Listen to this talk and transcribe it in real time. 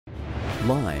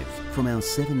Live from our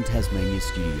 7 Tasmania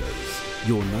studios,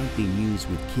 your nightly news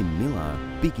with Kim Miller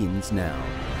begins now.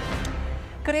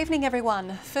 Good evening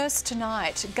everyone. First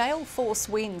tonight, gale force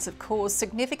winds have caused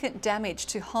significant damage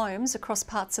to homes across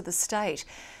parts of the state.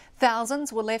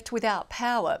 Thousands were left without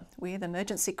power, with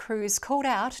emergency crews called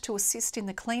out to assist in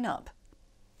the clean-up.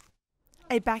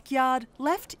 A backyard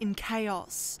left in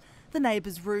chaos. The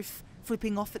neighbour's roof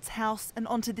flipping off its house and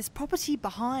onto this property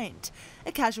behind.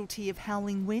 A casualty of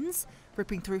howling winds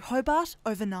ripping through Hobart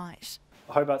overnight.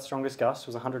 Hobart's strongest gust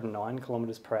was 109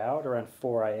 kilometres per hour at around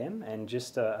 4 a.m, and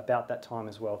just about that time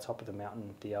as well, top of the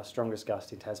mountain, the strongest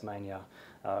gust in Tasmania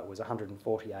was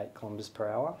 148 kilometres per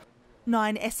hour.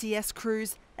 9 SES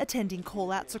crews attending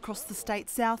call-outs across the state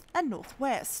south and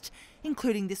northwest,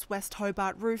 including this West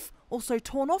Hobart roof, also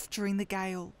torn off during the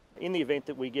gale. In the event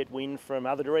that we get wind from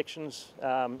other directions,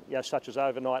 such as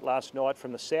overnight last night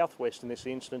from the southwest in this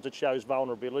instance, it shows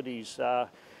vulnerabilities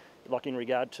like in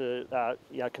regard to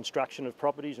construction of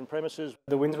properties and premises.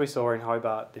 The winds we saw in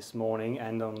Hobart this morning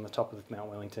and on the top of Mount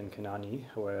Wellington, Kanani,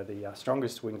 were the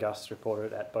strongest wind gusts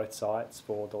reported at both sites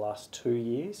for the last 2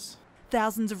 years.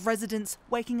 Thousands of residents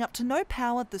waking up to no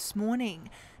power this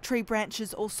morning. Tree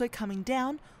branches also coming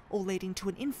down, all leading to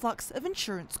an influx of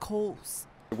insurance calls.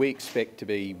 We expect to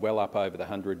be well up over the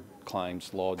 100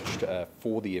 claims lodged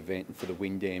for the event and for the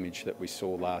wind damage that we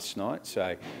saw last night.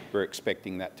 So we're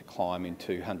expecting that to climb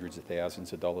into hundreds of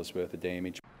thousands of dollars worth of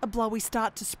damage. A blowy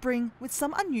start to spring with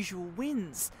some unusual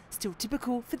winds, still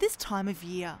typical for this time of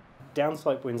year.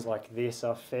 Downslope winds like this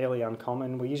are fairly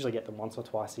uncommon. We usually get them once or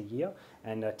twice a year,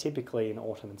 and typically in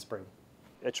autumn and spring.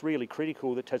 It's really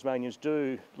critical that Tasmanians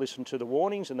do listen to the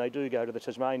warnings, and they do go to the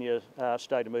Tasmania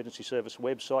State Emergency Service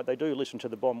website. They do listen to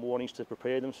the bomb warnings to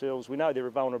prepare themselves. We know there are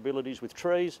vulnerabilities with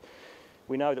trees.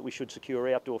 We know that we should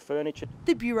secure outdoor furniture.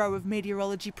 The Bureau of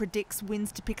Meteorology predicts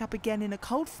winds to pick up again in a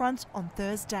cold front on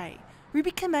Thursday.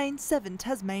 Ruby Kamane, 7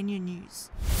 Tasmania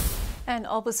News. An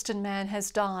Alveston man has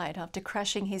died after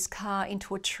crashing his car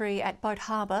into a tree at Boat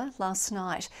Harbour last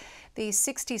night. The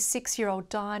 66-year-old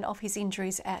died of his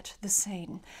injuries at the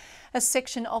scene. A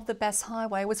section of the Bass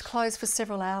Highway was closed for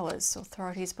several hours.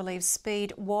 Authorities believe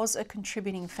speed was a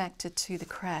contributing factor to the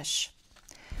crash.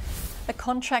 A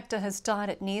contractor has died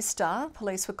at Nearstar.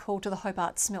 Police were called to the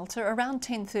Hobart smelter around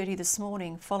 10:30 this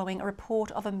morning following a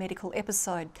report of a medical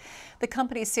episode. The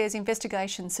company says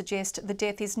investigations suggest the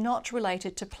death is not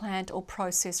related to plant or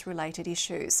process related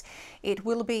issues. It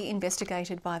will be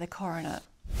investigated by the coroner.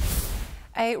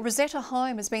 A Rosetta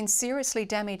home has been seriously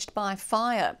damaged by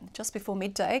fire. Just before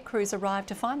midday, crews arrived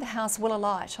to find the house well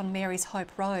alight on Mary's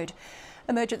Hope Road.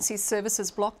 Emergency services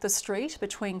blocked the street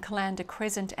between Callanda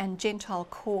Crescent and Gentile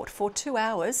Court for 2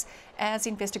 hours as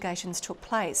investigations took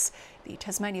place. The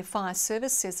Tasmania Fire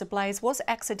Service says the blaze was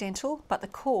accidental, but the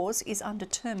cause is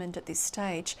undetermined at this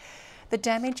stage. The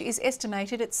damage is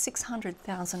estimated at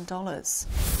 $600,000.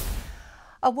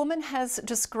 A woman has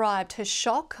described her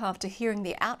shock after hearing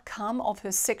the outcome of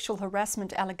her sexual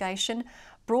harassment allegation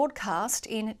broadcast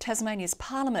in Tasmania's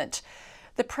Parliament.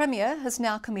 The Premier has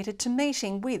now committed to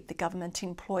meeting with the government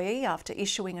employee after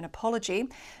issuing an apology,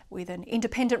 with an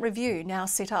independent review now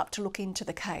set up to look into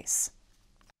the case.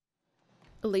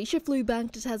 Alicia flew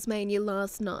back to Tasmania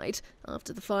last night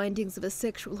after the findings of a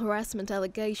sexual harassment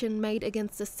allegation made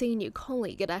against a senior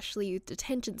colleague at Ashley Youth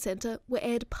Detention Centre were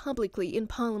aired publicly in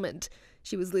Parliament.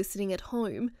 She was listening at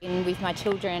home. With my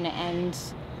children and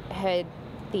heard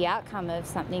the outcome of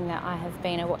something that I have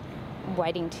been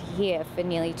waiting to hear for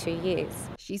nearly 2 years.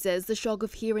 She says the shock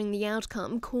of hearing the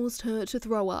outcome caused her to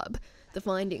throw up. The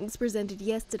findings presented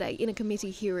yesterday in a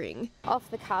committee hearing. Off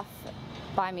the cuff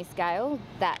by Miss Gale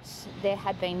that there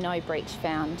had been no breach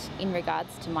found in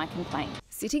regards to my complaint.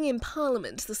 Sitting in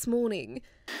Parliament this morning.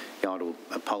 I want to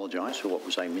apologise for what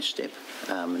was a misstep,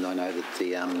 and I know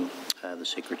that the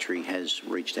Secretary has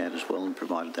reached out as well and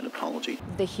provided that apology.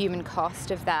 The human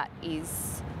cost of that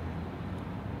is,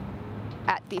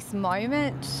 at this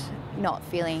moment, not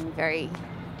feeling very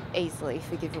easily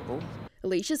forgivable.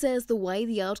 Alicia says the way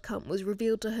the outcome was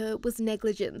revealed to her was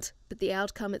negligent, but the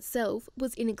outcome itself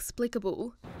was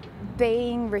inexplicable.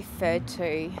 Being referred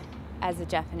to as a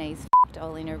Japanese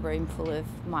doll in a room full of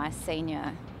my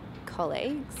senior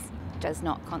colleagues does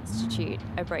not constitute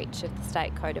a breach of the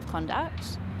State Code of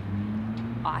Conduct.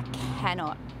 I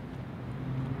cannot,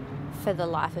 for the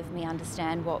life of me,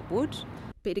 understand what would.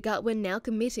 Peter Gutwin now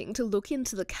committing to look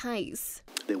into the case.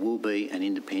 There will be an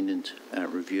independent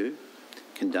review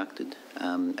conducted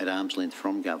at arm's length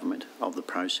from government of the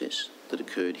process that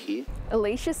occurred here.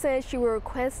 Alicia says she will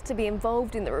request to be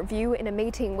involved in the review in a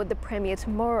meeting with the Premier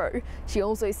tomorrow. She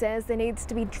also says there needs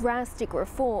to be drastic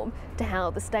reform to how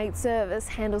the state service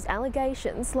handles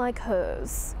allegations like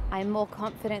hers. I am more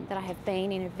confident than I have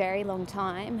been in a very long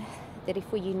time that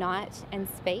if we unite and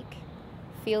speak,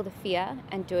 feel the fear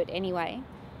and do it anyway,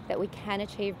 that we can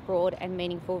achieve broad and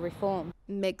meaningful reform.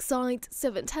 Meg Sides,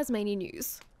 7 Tasmania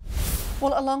News.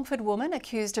 Well, a Longford woman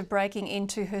accused of breaking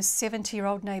into her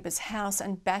 70-year-old neighbour's house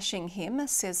and bashing him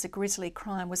says the grisly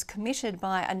crime was committed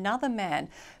by another man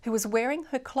who was wearing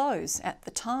her clothes at the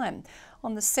time.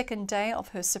 On the second day of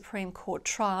her Supreme Court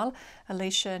trial,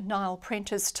 Alicia Niall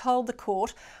Prentice told the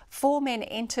court 4 men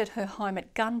entered her home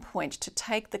at gunpoint to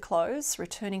take the clothes,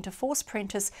 returning to force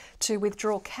Prentice to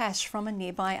withdraw cash from a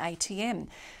nearby ATM.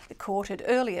 The court had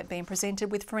earlier been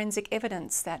presented with forensic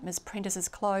evidence that Ms Prentice's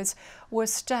clothes were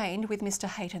stained with Mr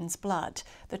Hayton's blood.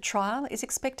 The trial is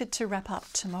expected to wrap up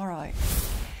tomorrow.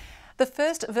 The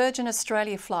first Virgin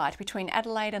Australia flight between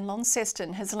Adelaide and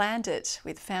Launceston has landed,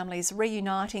 with families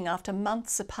reuniting after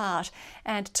months apart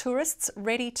and tourists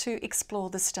ready to explore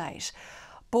the state.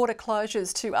 Border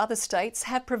closures to other states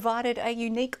have provided a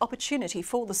unique opportunity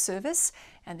for the service,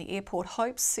 and the airport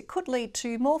hopes it could lead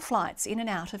to more flights in and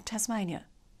out of Tasmania.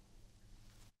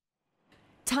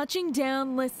 Touching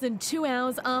down less than 2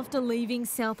 hours after leaving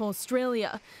South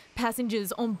Australia,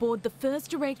 passengers on board the first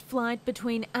direct flight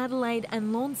between Adelaide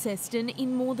and Launceston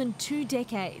in more than 2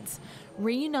 decades,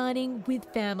 reuniting with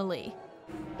family.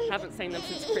 Haven't seen them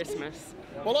since Christmas.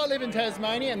 Well, I live in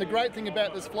Tasmania, and the great thing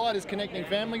about this flight is connecting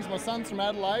families. My son's from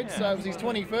Adelaide, so it was his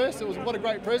 21st. It was what a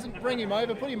great present. Bring him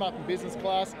over, put him up in business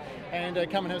class, and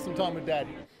come and have some time with Dad.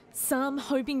 Some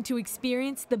hoping to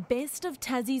experience the best of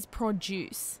Tassie's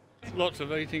produce. Lots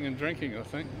of eating and drinking, I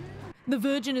think. The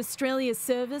Virgin Australia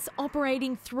service,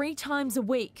 operating 3 times a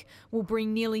week, will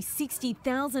bring nearly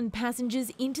 60,000 passengers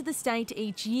into the state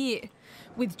each year,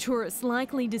 with tourists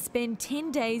likely to spend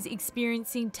 10 days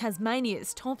experiencing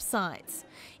Tasmania's top sights.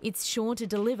 It's sure to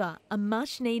deliver a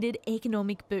much-needed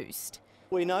economic boost.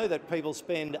 We know that people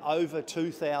spend over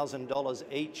 $2,000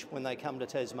 each when they come to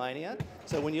Tasmania.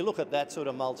 So when you look at that sort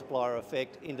of multiplier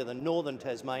effect into the northern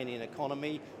Tasmanian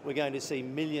economy, we're going to see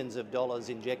millions of dollars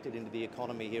injected into the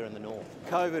economy here in the north.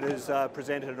 COVID has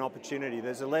presented an opportunity.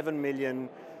 There's 11 million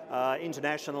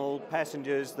international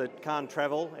passengers that can't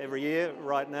travel every year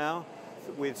right now.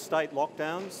 With state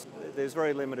lockdowns, there's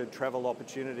very limited travel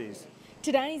opportunities.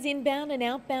 Today's inbound and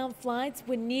outbound flights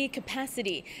were near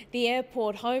capacity. The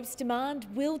airport hopes demand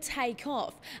will take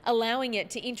off, allowing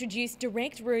it to introduce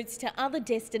direct routes to other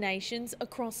destinations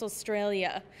across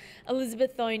Australia.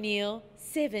 Elizabeth O'Neill,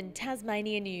 7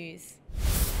 Tasmania News.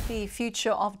 The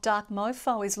future of Dark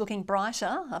Mofo is looking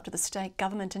brighter after the state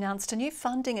government announced a new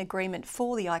funding agreement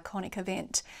for the iconic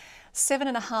event.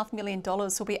 $7.5 million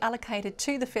will be allocated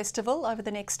to the festival over the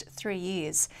next 3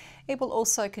 years. It will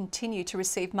also continue to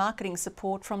receive marketing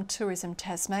support from Tourism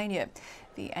Tasmania.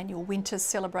 The annual winter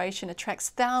celebration attracts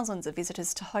thousands of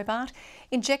visitors to Hobart,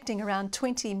 injecting around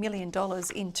 $20 million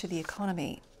into the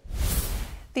economy.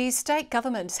 The state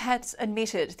government has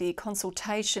admitted the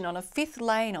consultation on a 5th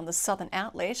lane on the southern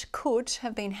outlet could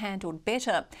have been handled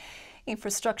better.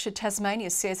 Infrastructure Tasmania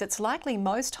says it's likely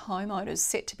most homeowners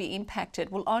set to be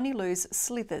impacted will only lose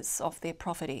slithers of their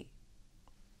property.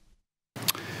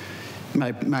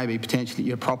 Maybe potentially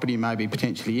your property may be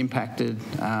potentially impacted,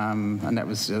 and that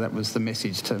was the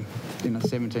message to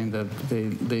 17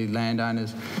 the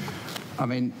landowners. I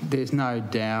mean, there's no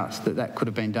doubt that could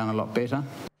have been done a lot better.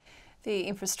 The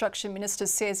Infrastructure Minister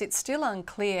says it's still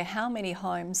unclear how many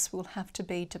homes will have to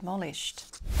be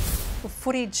demolished. Well,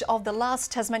 footage of the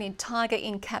last Tasmanian tiger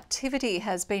in captivity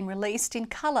has been released in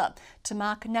colour to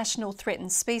mark National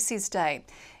Threatened Species Day.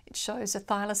 It shows a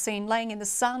thylacine laying in the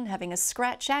sun, having a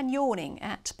scratch and yawning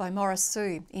at Beaumaris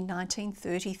Zoo in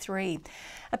 1933.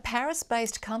 A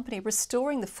Paris-based company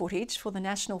restoring the footage for the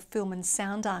National Film and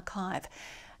Sound Archive.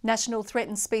 National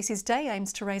Threatened Species Day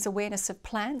aims to raise awareness of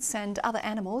plants and other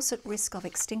animals at risk of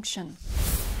extinction.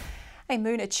 A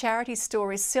Moona charity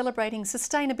store is celebrating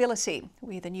sustainability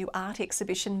with a new art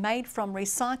exhibition made from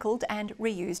recycled and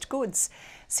reused goods.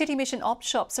 City Mission op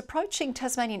shops approaching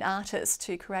Tasmanian artists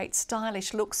to create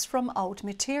stylish looks from old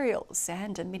materials,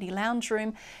 and a mini lounge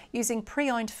room using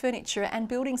pre-owned furniture and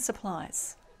building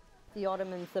supplies. The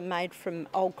ottomans are made from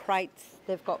old crates.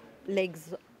 They've got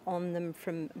legs on them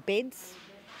from beds,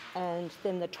 and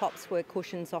then the tops were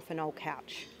cushions off an old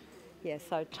couch. Yeah,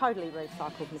 so totally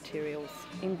recycled materials.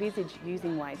 Envisage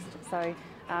using waste, so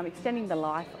extending the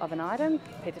life of an item,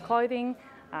 piece of clothing,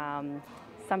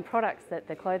 some products that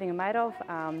the clothing are made of,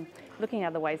 looking at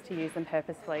other ways to use them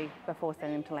purposefully before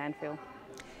sending them to landfill.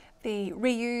 The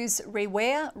Reuse,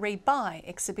 Rewear, Rebuy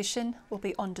exhibition will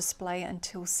be on display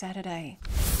until Saturday.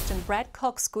 And Brad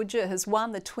Cox-Goodger has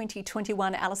won the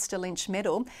 2021 Alistair Lynch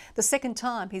Medal, the second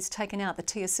time he's taken out the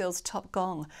TSL's top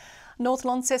gong. North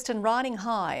Launceston riding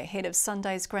high ahead of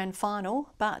Sunday's grand final,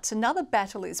 but another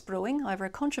battle is brewing over a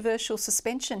controversial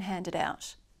suspension handed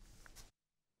out.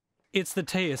 It's the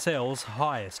TSL's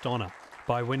highest honour.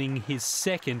 By winning his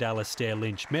second Alistair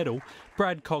Lynch medal,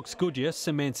 Brad Cox-Goodyer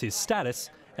cements his status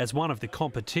as one of the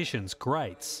competition's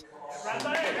greats.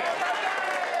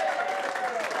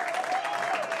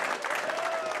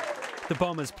 The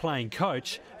Bombers playing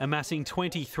coach, amassing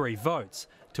 23 votes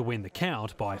to win the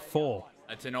count by 4.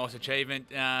 It's a nice achievement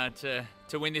to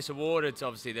win this award. It's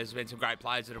obviously there's been some great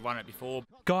players that have won it before.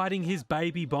 Guiding his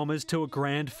baby Bombers to a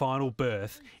grand final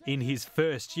berth in his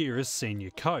first year as senior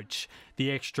coach, the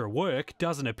extra work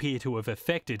doesn't appear to have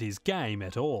affected his game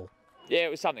at all. Yeah,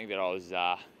 it was something that it was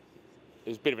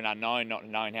a bit of an unknown, not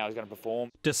knowing how I was going to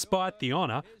perform. Despite the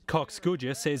honour,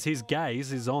 Cox-Goodyer says his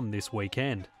gaze is on this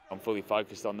weekend. I'm fully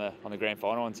focused on the grand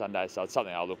final on Sunday, so it's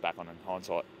something I'll look back on in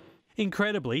hindsight.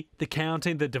 Incredibly, the count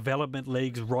in the Development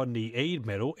League's Rodney Eade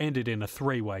medal ended in a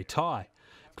three-way tie.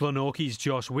 Glenorchy's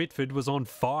Josh Whitford was on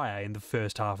fire in the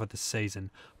first half of the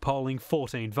season, polling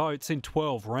 14 votes in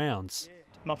 12 rounds.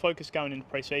 My focus going into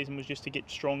pre-season was just to get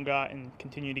stronger and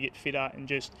continue to get fitter and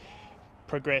just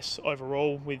progress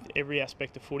overall with every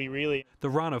aspect of footy, really. The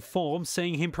run of form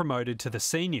seeing him promoted to the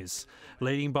seniors.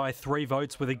 Leading by 3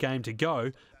 votes with a game to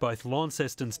go, both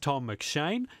Launceston's Tom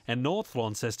McShane and North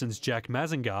Launceston's Jack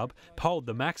Mazengab polled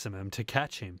the maximum to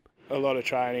catch him. A lot of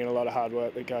training and a lot of hard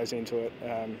work that goes into it.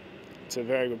 It's a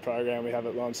very good program we have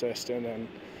at Launceston,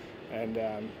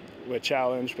 and we're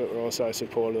challenged, but we're also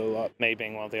supported a lot. Me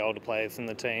being one of the older players in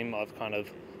the team, I've kind of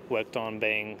worked on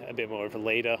being a bit more of a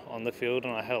leader on the field,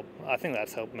 and I think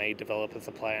that's helped me develop as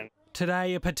a player.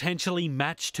 Today, a potentially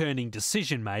match-turning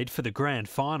decision made for the grand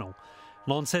final.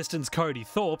 Launceston's Cody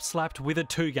Thorpe slapped with a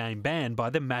 2-game ban by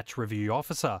the match review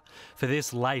officer for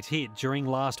this late hit during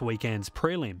last weekend's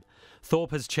prelim.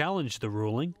 Thorpe has challenged the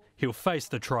ruling. He'll face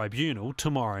the tribunal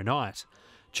tomorrow night.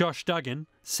 Josh Duggan,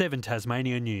 7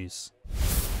 Tasmania News.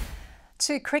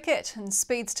 To cricket, and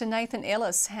Speedster Nathan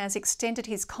Ellis has extended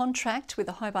his contract with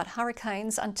the Hobart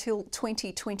Hurricanes until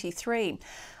 2023.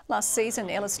 Last season,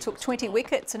 Ellis took 20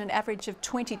 wickets and an average of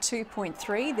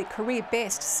 22.3, the career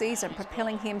best season,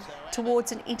 propelling him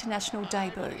towards an international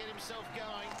debut.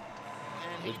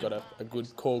 We've got a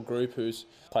good core group who's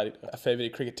played a fair bit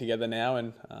of cricket together now,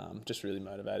 and just really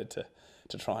motivated to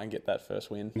try and get that first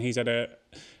win. He's had a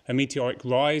meteoric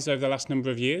rise over the last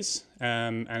number of years,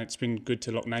 and it's been good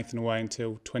to lock Nathan away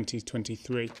until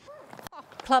 2023.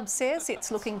 Club says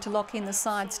it's looking to lock in the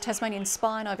side's Tasmanian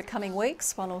spine over coming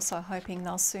weeks, while also hoping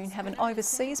they'll soon have an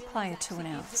overseas player to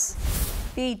announce.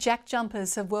 The Jack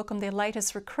Jumpers have welcomed their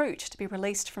latest recruit to be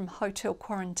released from hotel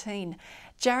quarantine.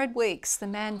 Jared Weeks, the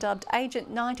man dubbed Agent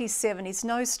 97, is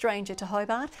no stranger to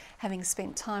Hobart, having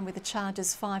spent time with the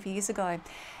Chargers 5 years ago.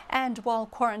 And while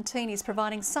quarantine is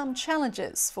providing some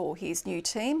challenges for his new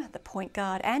team, the point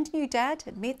guard and new dad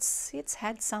admits it's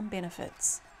had some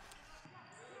benefits.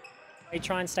 You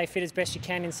try and stay fit as best you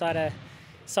can inside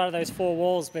of those 4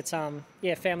 walls, but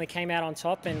yeah, family came out on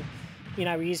top, and we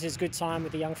used it as good time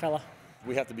with the young fella.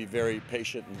 We have to be very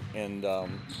patient and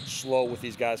slow with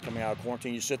these guys coming out of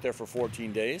quarantine. You sit there for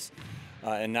 14 days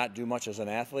and not do much as an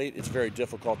athlete. It's very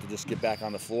difficult to just get back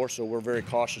on the floor, so we're very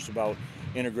cautious about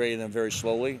integrating them very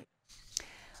slowly.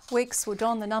 Weeks will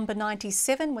don the number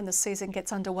 97 when the season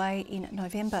gets underway in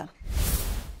November.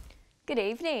 Good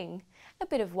evening. A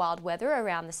bit of wild weather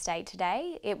around the state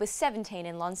today. It was 17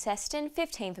 in Launceston,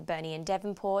 15 for Burnie and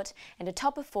Devonport, and a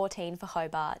top of 14 for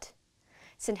Hobart.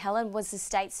 St Helen was the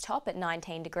state's top at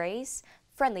 19 degrees.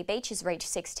 Friendly Beaches reached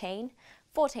 16,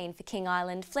 14 for King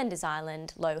Island, Flinders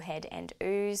Island, Low Head and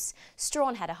Ooze.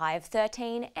 Strawn had a high of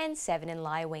 13 and 7 in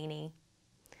Lyowini.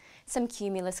 Some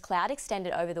cumulus cloud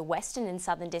extended over the western and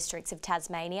southern districts of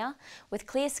Tasmania, with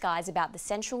clear skies about the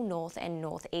central, north and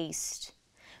northeast.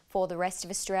 For the rest of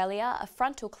Australia, a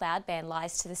frontal cloud band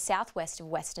lies to the southwest of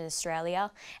Western Australia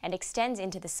and extends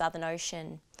into the Southern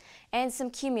Ocean. And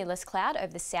some cumulus cloud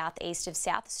over the southeast of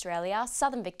South Australia,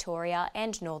 southern Victoria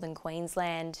and northern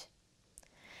Queensland.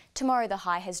 Tomorrow the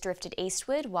high has drifted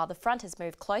eastward while the front has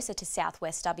moved closer to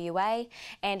southwest WA,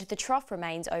 and the trough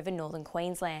remains over northern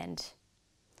Queensland.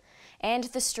 And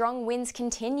the strong winds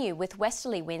continue, with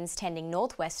westerly winds tending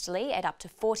northwesterly at up to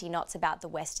 40 knots about the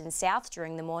west and south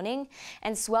during the morning,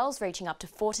 and swells reaching up to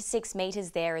 4 to 6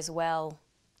 metres there as well.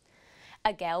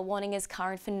 A gale warning is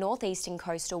current for northeastern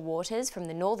coastal waters from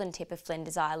the northern tip of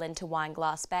Flinders Island to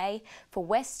Wineglass Bay for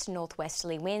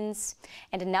west-northwesterly winds,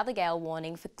 and another gale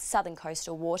warning for southern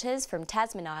coastal waters from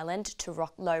Tasman Island to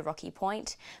Low Rocky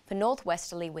Point for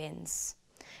northwesterly winds.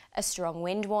 A strong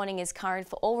wind warning is current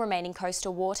for all remaining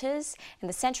coastal waters in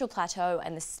the Central Plateau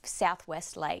and the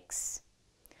southwest lakes.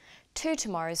 To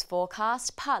tomorrow's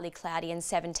forecast, partly cloudy and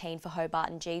 17 for Hobart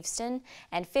and Geeveston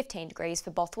and 15 degrees for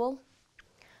Bothwell.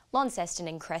 Launceston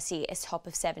and Cressy is top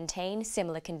of 17,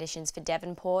 similar conditions for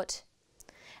Devonport.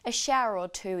 A shower or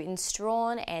two in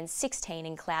Strawn and 16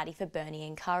 and cloudy for Burnie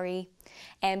and Curry.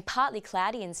 And partly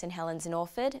cloudy in St Helens and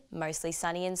Orford, mostly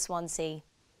sunny in Swansea.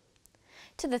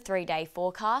 To the 3-day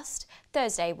forecast,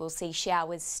 Thursday will see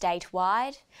showers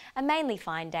statewide, a mainly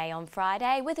fine day on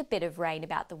Friday with a bit of rain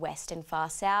about the west and far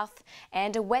south,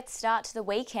 and a wet start to the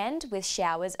weekend with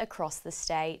showers across the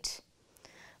state.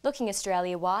 Looking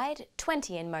Australia-wide,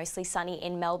 20 and mostly sunny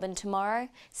in Melbourne tomorrow,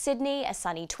 Sydney a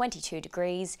sunny 22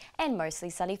 degrees and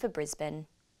mostly sunny for Brisbane.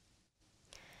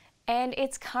 And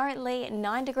it's currently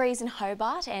 9 degrees in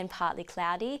Hobart and partly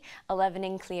cloudy, 11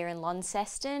 and clear in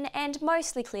Launceston and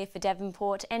mostly clear for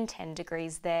Devonport and 10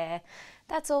 degrees there.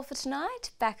 That's all for tonight.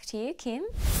 Back to you, Kim.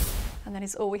 And that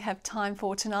is all we have time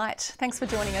for tonight. Thanks for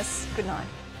joining us. Good night.